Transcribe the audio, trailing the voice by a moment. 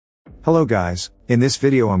Hello guys, in this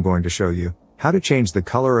video I'm going to show you how to change the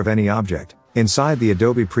color of any object inside the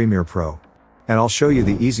Adobe Premiere Pro. And I'll show you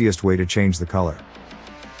the easiest way to change the color.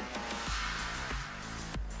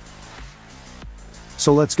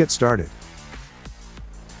 So let's get started.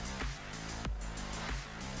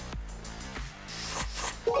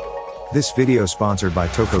 This video sponsored by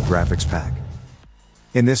Toko Graphics Pack.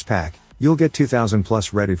 In this pack, you'll get 2000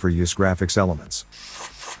 plus ready for use graphics elements.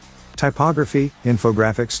 Typography,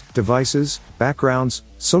 infographics, devices, backgrounds,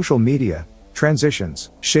 social media, transitions,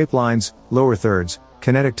 shape lines, lower thirds,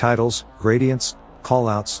 kinetic titles, gradients,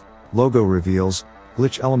 callouts, logo reveals,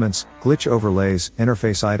 glitch elements, glitch overlays,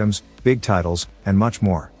 interface items, big titles, and much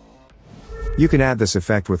more. You can add this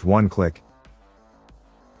effect with one click.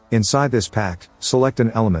 Inside this pack, select an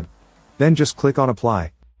element, then just click on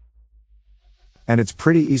Apply. And it's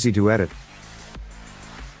pretty easy to edit.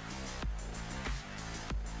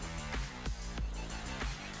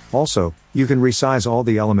 Also, you can resize all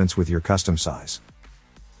the elements with your custom size.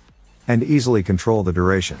 And easily control the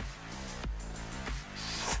duration.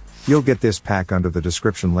 You'll get this pack under the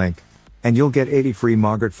description link. And you'll get 80 free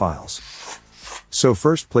Margaret files. So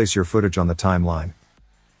first place your footage on the timeline.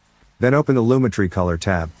 Then open the Lumetri color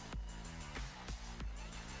tab.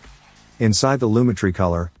 Inside the Lumetri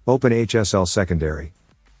color, open HSL Secondary.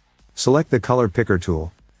 Select the color picker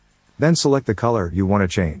tool. Then select the color you want to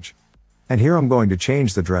change. And here I'm going to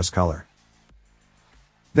change the dress color.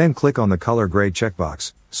 Then click on the color grade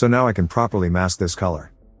checkbox, so now I can properly mask this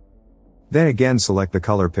color. Then again select the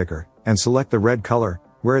color picker, and select the red color,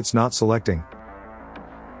 where it's not selecting.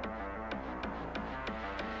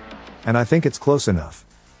 And I think it's close enough.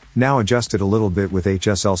 Now adjust it a little bit with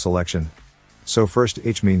HSL selection. So first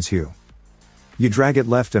H means hue. You drag it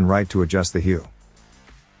left and right to adjust the hue.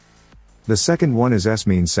 The second one is S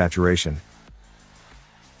means saturation.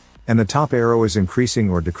 And the top arrow is increasing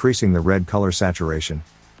or decreasing the red color saturation.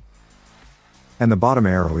 And the bottom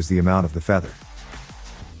arrow is the amount of the feather.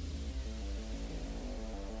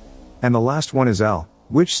 And the last one is L,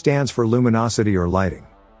 which stands for luminosity or lighting.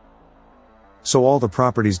 So all the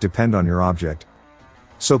properties depend on your object.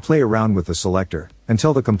 So play around with the selector,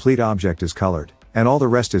 until the complete object is colored, and all the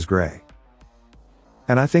rest is gray.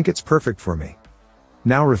 And I think it's perfect for me.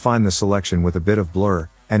 Now refine the selection with a bit of blur,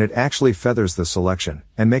 and it actually feathers the selection,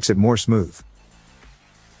 and makes it more smooth.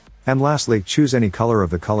 And lastly, choose any color of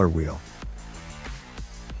the color wheel.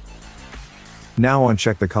 Now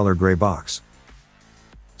uncheck the color gray box.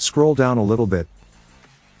 Scroll down a little bit.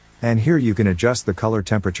 And here you can adjust the color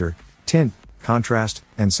temperature, tint, contrast,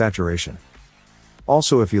 and saturation.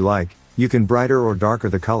 Also if you like, you can brighter or darker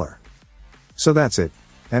the color. So that's it.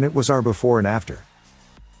 And it was our before and after.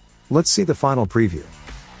 Let's see the final preview.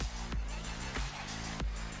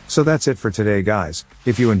 So that's it for today guys.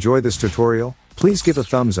 If you enjoyed this tutorial, please give a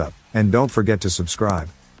thumbs up, and don't forget to subscribe.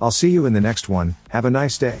 I'll see you in the next one. Have a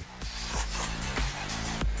nice day.